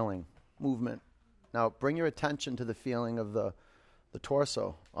feeling, movement. Now bring your attention to the feeling of the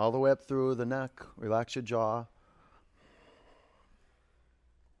torso, all the way up through the neck. Relax your jaw.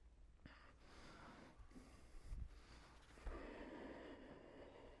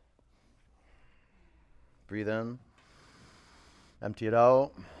 Breathe in. Empty it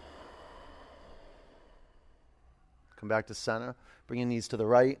out. Come back to center. Bring your knees to the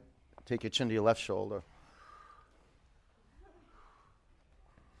right. Take your chin to your left shoulder.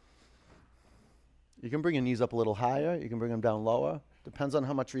 You can bring your knees up a little higher. You can bring them down lower. Depends on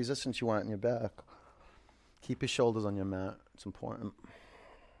how much resistance you want in your back. Keep your shoulders on your mat. It's important.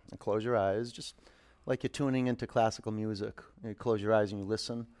 And close your eyes, just like you're tuning into classical music. You close your eyes and you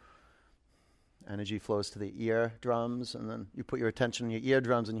listen. Energy flows to the eardrums, and then you put your attention on your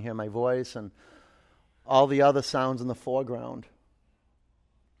eardrums and you hear my voice and all the other sounds in the foreground.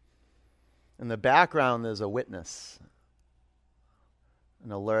 In the background, there's a witness,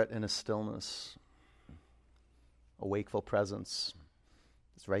 an alert and a stillness, a wakeful presence.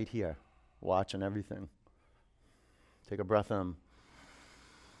 It's right here, watching everything. Take a breath in.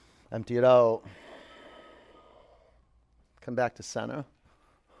 Empty it out. Come back to center.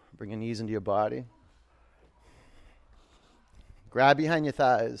 Bring your knees into your body. Grab behind your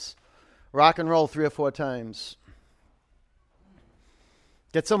thighs. Rock and roll 3 or 4 times.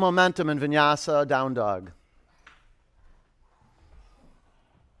 Get some momentum in Vinyasa Down Dog.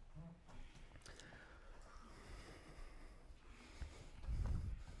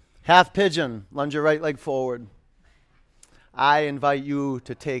 Half pigeon. Lunge your right leg forward. I invite you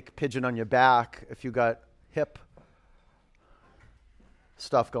to take pigeon on your back if you got hip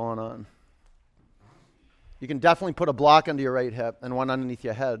stuff going on. You can definitely put a block under your right hip and one underneath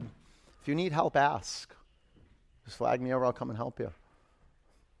your head. If you need help, ask. Just flag me over, I'll come and help you.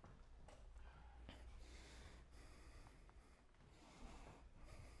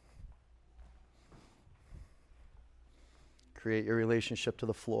 Create your relationship to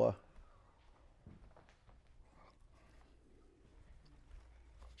the floor.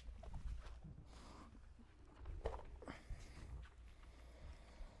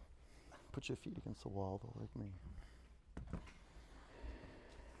 Put your feet against the wall, though, like me.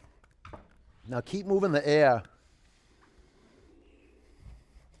 Now keep moving the air.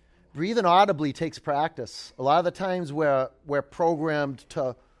 Breathing audibly takes practice. A lot of the times we're programmed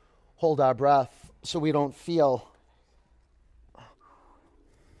to hold our breath so we don't feel.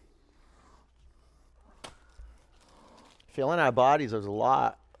 Feeling our bodies is a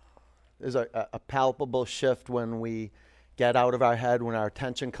lot. There's a palpable shift when we get out of our head, when our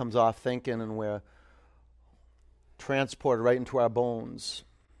attention comes off thinking and we're transported right into our bones.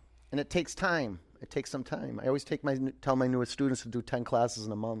 And it takes time. It takes some time. I always tell my newest students to do 10 classes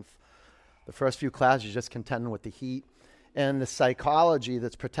in a month. The first few classes, you're just contending with the heat and the psychology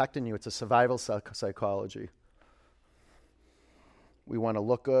that's protecting you. It's a survival psychology. We want to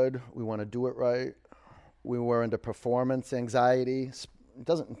look good. We want to do it right. We were into performance anxiety. It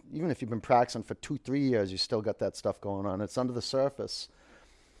doesn't, even if you've been practicing for 2-3 years, you still got that stuff going on. It's under the surface.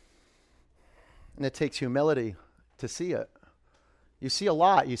 And it takes humility to see it. You see a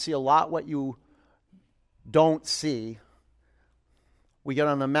lot. You see a lot what you don't see. We get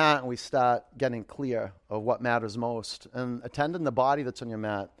on the mat and we start getting clear of what matters most. And attending the body that's on your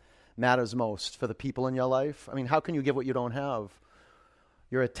mat matters most for the people in your life. I mean, how can you give what you don't have?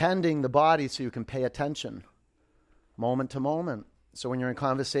 You're attending the body so you can pay attention moment to moment. So when you're in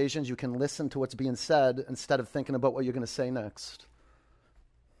conversations, you can listen to what's being said instead of thinking about what you're going to say next.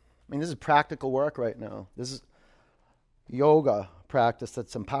 I mean, this is practical work right now. This is yoga practice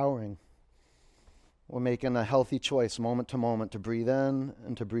that's empowering. We're making a healthy choice moment to moment to breathe in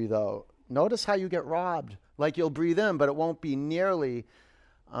and to breathe out. Notice how you get robbed. Like you'll breathe in, but it won't be nearly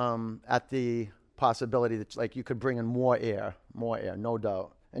at the possibility that like you could bring in more air, no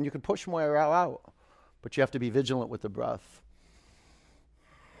doubt. And you could push more air out, but you have to be vigilant with the breath.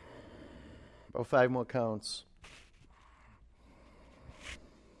 About 5 more counts.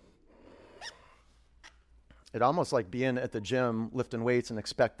 It almost like being at the gym, lifting weights and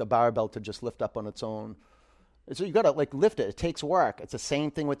expect the barbell to just lift up on its own. So you got to like lift it. It takes work. It's the same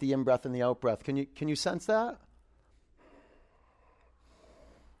thing with the in-breath and the out-breath. Can you sense that?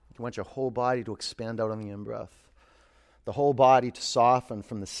 You want your whole body to expand out on the in-breath. The whole body to soften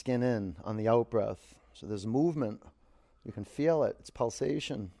from the skin in on the out-breath. So there's movement. You can feel it. It's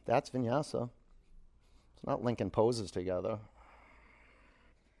pulsation. That's vinyasa. It's not linking poses together.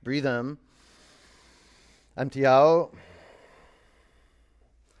 Breathe in. Empty out.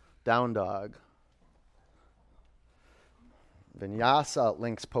 Down dog. Vinyasa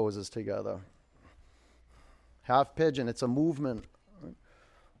links poses together. Half pigeon, it's a movement.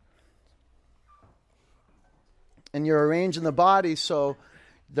 And you're arranging the body so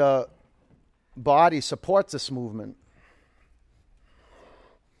the body supports this movement.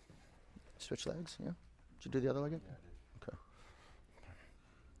 Switch legs, yeah? Did you do the other leg? Okay.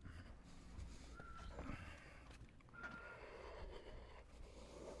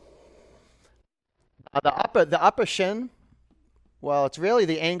 The upper shin, well, it's really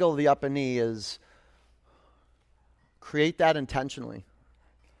the angle of the upper knee is create that intentionally.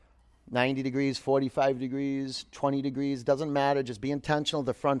 90 degrees, 45 degrees, 20 degrees, doesn't matter. Just be intentional.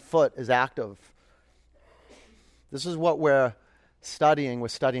 The front foot is active. This is what we're studying. We're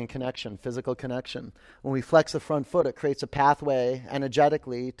studying connection, physical connection. When we flex the front foot, it creates a pathway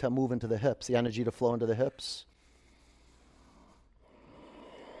energetically to move into the hips, the energy to flow into the hips.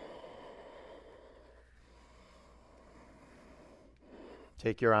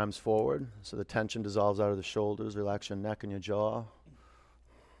 Take your arms forward so the tension dissolves out of the shoulders. Relax your neck and your jaw.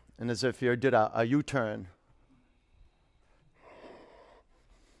 And as if you did a U-turn.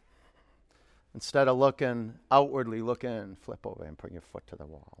 Instead of looking outwardly, look in. Flip over and put your foot to the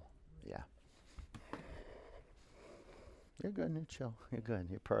wall. Yeah. You're good. You're chill. You're good.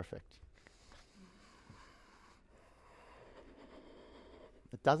 You're perfect.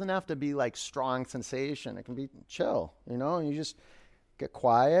 It doesn't have to be like strong sensation. It can be chill, you know, and you just get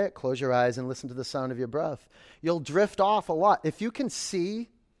quiet, close your eyes, and listen to the sound of your breath. You'll drift off a lot. If you can see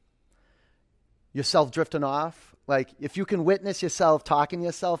yourself drifting off, like if you can witness yourself talking to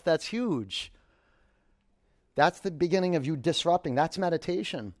yourself, that's huge. That's the beginning of you disrupting. That's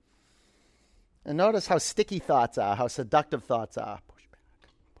meditation. And notice how sticky thoughts are, how seductive thoughts are. Push back.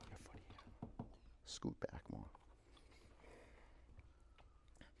 Put your foot here. Scoot back more.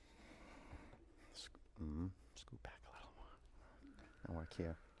 work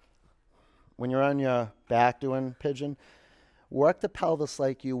here. When you're on your back doing pigeon, work the pelvis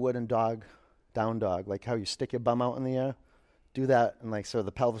like you would in down dog, like how you stick your bum out in the air. Do that, and like so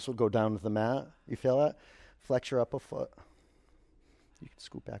the pelvis will go down to the mat. You feel that? Flex your upper foot. You can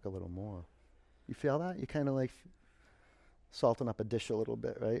scoot back a little more. You feel that? You kind of like salting up a dish a little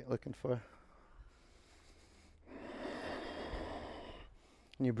bit, right? Looking for.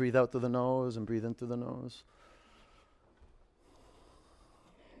 And you breathe out through the nose and breathe in through the nose.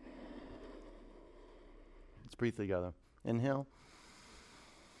 Let's breathe together. Inhale.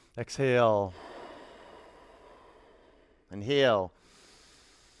 Exhale. Inhale.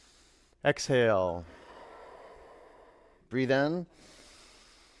 Exhale. Breathe in.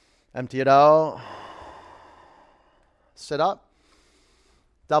 Empty it out. Sit up.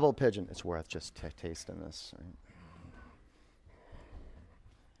 Double pigeon. It's worth just tasting this. Right?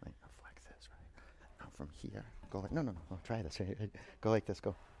 Right, flex this, right? Now from here. Go like, no. Try this. Go like this.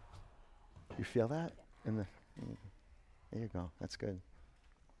 Go. You feel that? There you go. That's good.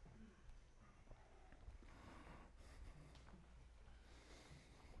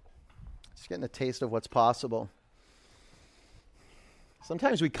 Just getting a taste of what's possible.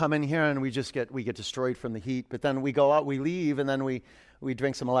 Sometimes we come in here and we get destroyed from the heat, but then we go out, we leave, and then we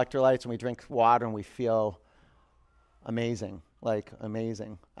drink some electrolytes and we drink water and we feel amazing, like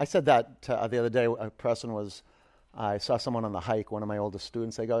amazing. I said that the other day. I saw someone on the hike, one of my oldest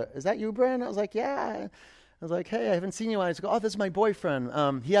students. They go, "Is that you, Brandon?" I was like, "Yeah." I was like, "Hey, I haven't seen you in a while." He goes, "Oh, this is my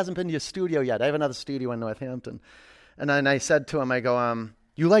boyfriend. He hasn't been to your studio yet. I have another studio in Northampton." And then I said to him, I go,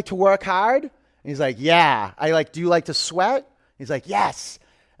 "You like to work hard?" And he's like, "Yeah." Do you like to sweat? He's like, "Yes."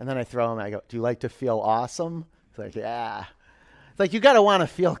 And then I throw him, I go, "Do you like to feel awesome?" He's like, "Yeah." It's like, you got to want to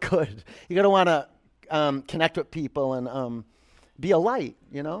feel good. You got to want to connect with people and be a light,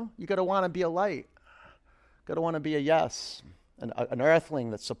 you know? You got to want to be a light. Got to want to be a yes. An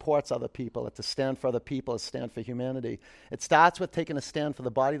earthling that supports other people, that to stand for other people is stand for humanity. It starts with taking a stand for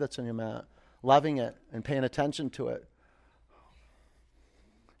the body that's on your mat, loving it and paying attention to it.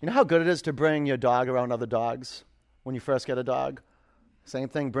 You know how good it is to bring your dog around other dogs when you first get a dog? Same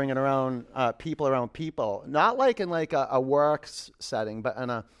thing, bringing around people. Not like in like a work setting, but in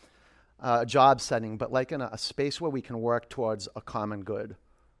a job setting, but like in a space where we can work towards a common good.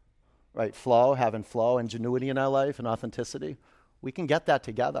 Right? Having flow, ingenuity in our life, and authenticity. We can get that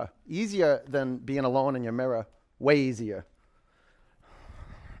together. Easier than being alone in your mirror. Way easier.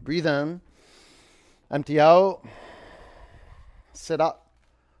 Breathe in. Empty out. Sit up.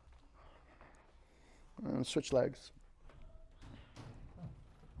 And switch legs.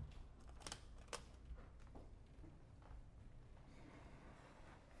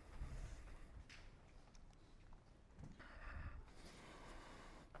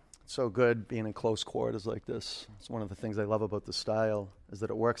 So good being in close quarters like this. It's one of the things I love about the style, is that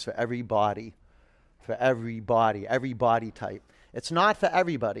it works for every body, every body type. It's not for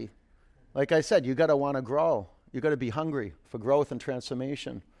everybody. Like I said, you got to want to grow. You got to be hungry for growth and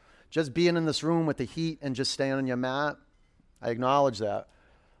transformation. Just being in this room with the heat and just staying on your mat, I acknowledge that.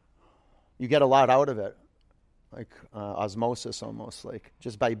 You get a lot out of it, like osmosis almost, like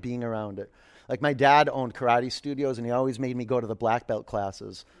just by being around it. Like my dad owned karate studios, and he always made me go to the black belt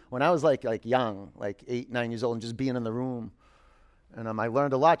classes when I was like young, like 8, 9 years old, and just being in the room. And I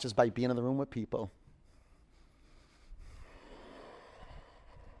learned a lot just by being in the room with people.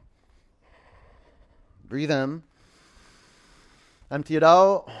 Breathe in. Empty it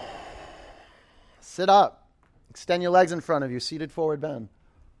out. Sit up. Extend your legs in front of you. Seated forward bend.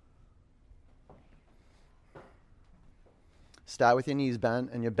 Start with your knees bent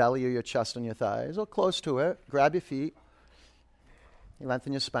and your belly or your chest on your thighs, or close to it. Grab your feet. You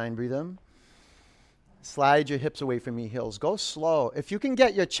lengthen your spine. Breathe in. Slide your hips away from your heels. Go slow. If you can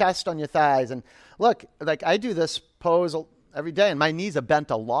get your chest on your thighs, and look, like I do this pose every day, and my knees are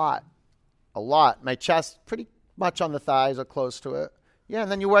bent a lot. My chest pretty much on the thighs or close to it. Yeah,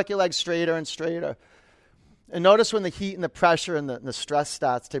 and then you work your legs straighter and straighter. And notice when the heat and the pressure and the stress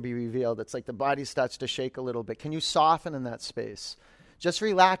starts to be revealed, it's like the body starts to shake a little bit. Can you soften in that space? Just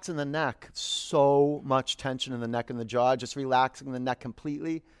relax in the neck. So much tension in the neck and the jaw. Just relaxing the neck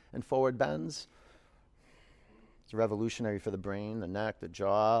completely and forward bends. It's revolutionary for the brain, the neck, the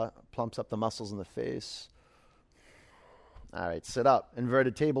jaw. Plumps up the muscles in the face. All right, sit up.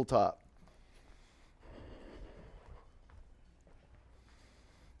 Inverted tabletop.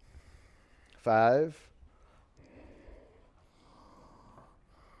 Five.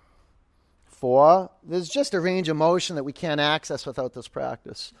 4, there's just a range of motion that we can't access without this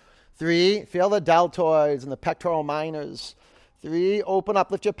practice. 3, feel the deltoids and the pectoral minors. 3, open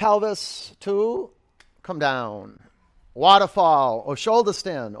up, lift your pelvis. 2, come down. waterfall, or shoulder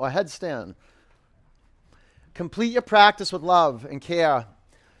stand, or headstand. Complete your practice with love and care.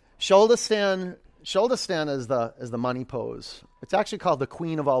 Shoulder stand is the money pose. It's actually called the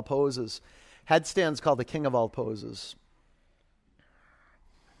queen of all poses. Headstand's called the king of all poses.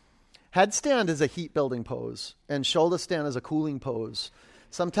 Headstand is a heat building pose, and shoulder stand is a cooling pose.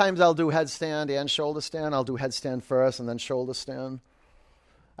 Sometimes I'll do headstand and shoulder stand. I'll do headstand first and then shoulder stand.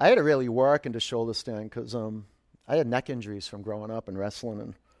 I had to really work into shoulder stand because I had neck injuries from growing up and wrestling,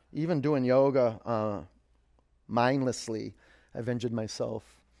 and even doing yoga mindlessly, I've injured myself.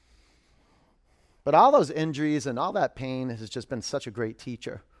 But all those injuries and all that pain has just been such a great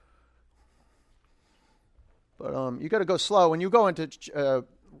teacher. But you got to go slow. When you go into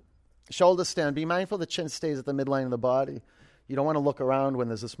shoulder stand, be mindful the chin stays at the midline of the body. You don't want to look around when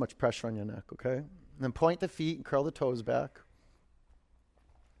there's this much pressure on your neck, okay? And then point the feet and curl the toes back.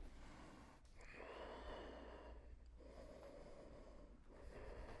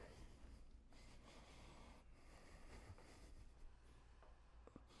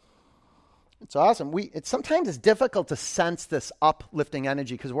 It's awesome. Sometimes it's difficult to sense this uplifting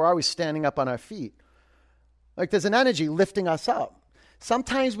energy because we're always standing up on our feet. Like there's an energy lifting us up.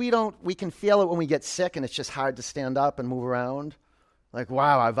 Sometimes we can feel it when we get sick and it's just hard to stand up and move around. Like,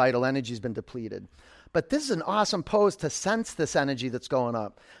 wow, our vital energy's been depleted. But this is an awesome pose to sense this energy that's going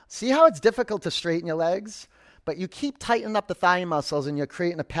up. See how it's difficult to straighten your legs? But you keep tightening up the thigh muscles and you're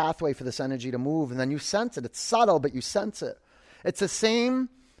creating a pathway for this energy to move, and then you sense it. It's subtle, but you sense it. It's the same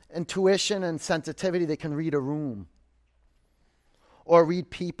intuition and sensitivity that can read a room or read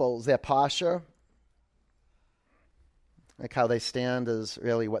people's, their posture. Like how they stand is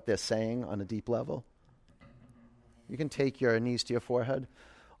really what they're saying on a deep level. You can take your knees to your forehead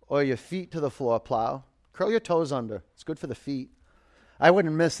or your feet to the floor, plow. Curl your toes under. It's good for the feet. I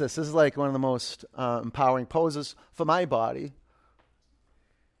wouldn't miss this. This is like one of the most empowering poses for my body.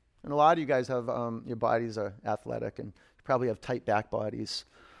 And a lot of you guys have, your bodies are athletic and you probably have tight back bodies.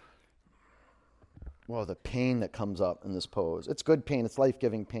 Well, the pain that comes up in this pose. It's good pain. It's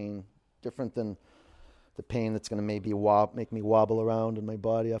life-giving pain. Different than the pain that's going to maybe make me wobble around in my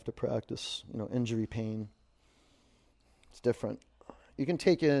body after practice. Injury pain. It's different. You can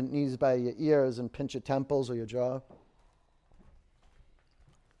take your knees by your ears and pinch your temples or your jaw.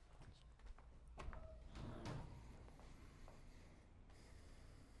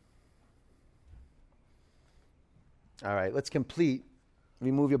 All right, let's complete.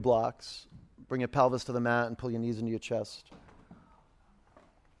 Remove your blocks. Bring your pelvis to the mat and pull your knees into your chest.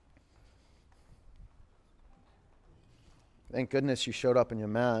 Thank goodness you showed up in your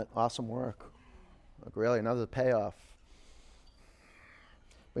mat. Awesome work. Look, really, another payoff.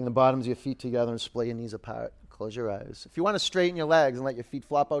 Bring the bottoms of your feet together and splay your knees apart. Close your eyes. If you want to straighten your legs and let your feet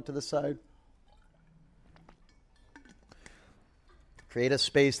flop out to the side, create a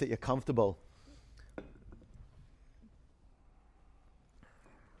space that you're comfortable.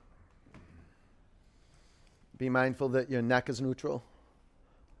 Be mindful that your neck is neutral.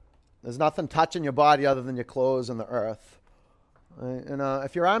 There's nothing touching your body other than your clothes and the earth. Right? And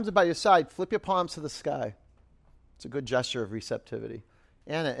if your arms are by your side, flip your palms to the sky. It's a good gesture of receptivity.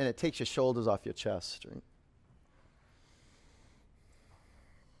 And it takes your shoulders off your chest. Right?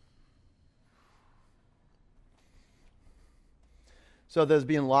 So there's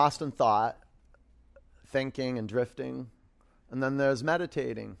being lost in thought, thinking and drifting. And then there's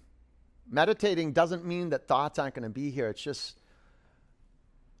meditating. Meditating doesn't mean that thoughts aren't going to be here. It's just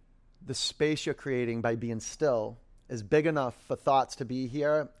the space you're creating by being still is big enough for thoughts to be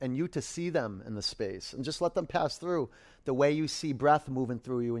here and you to see them in the space. And just let them pass through the way you see breath moving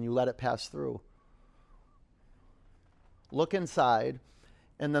through you and you let it pass through. Look inside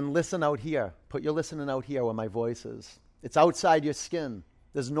and then listen out here. Put your listening out here where my voice is. It's outside your skin.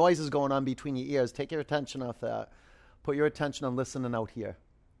 There's noises going on between your ears. Take your attention off that. Put your attention on listening out here.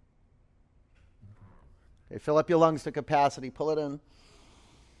 Okay, fill up your lungs to capacity. Pull it in.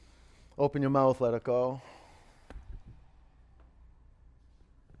 Open your mouth. Let it go.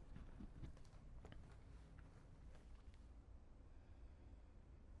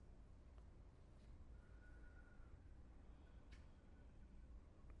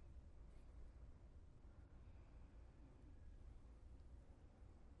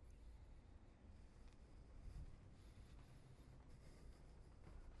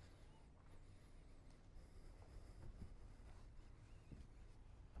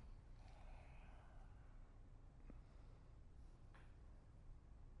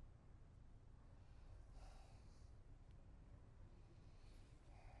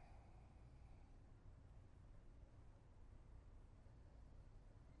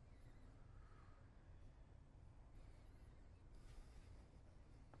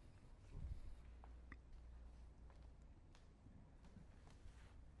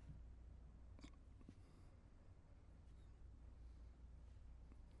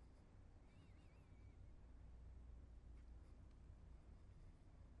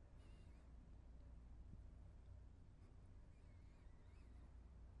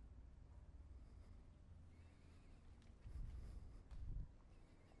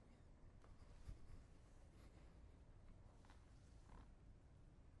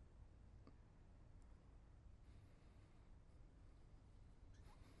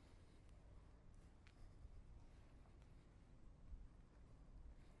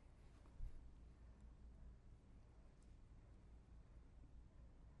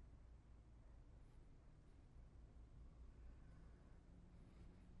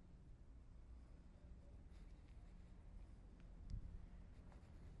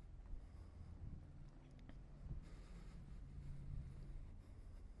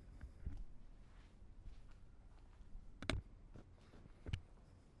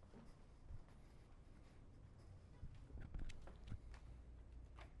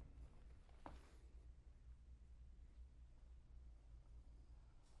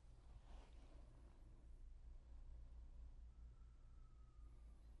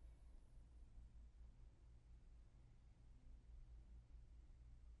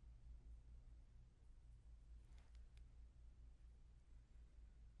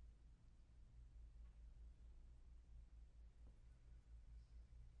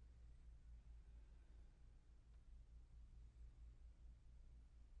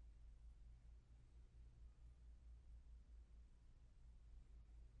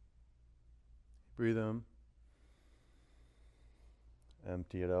 Breathe in.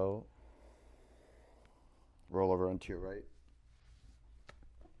 Empty it out. Roll over onto your right.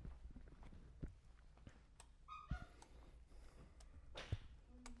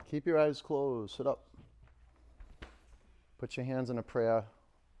 Keep your eyes closed. Sit up. Put your hands in a prayer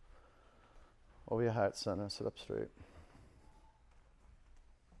over your heart center. Sit up straight.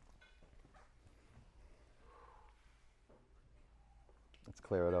 Let's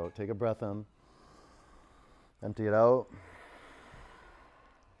clear it out. Take a breath in. Empty it out.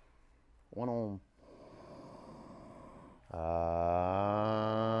 One on.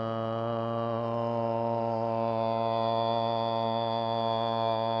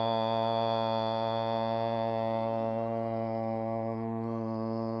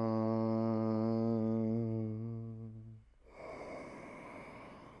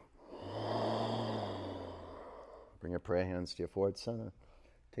 Bring your prayer hands to your forward center.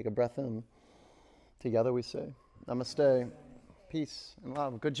 Take a breath in. Together we say, Namaste, peace and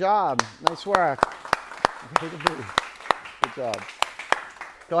love. Good job. Nice work. Good job.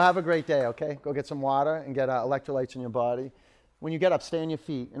 Go have a great day, okay? Go get some water and get electrolytes in your body. When you get up, stay on your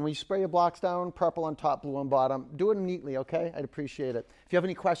feet. And when you spray your blocks down, purple on top, blue on bottom, do it neatly, okay? I'd appreciate it. If you have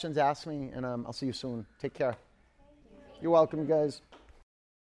any questions, ask me, and I'll see you soon. Take care. You're welcome, guys.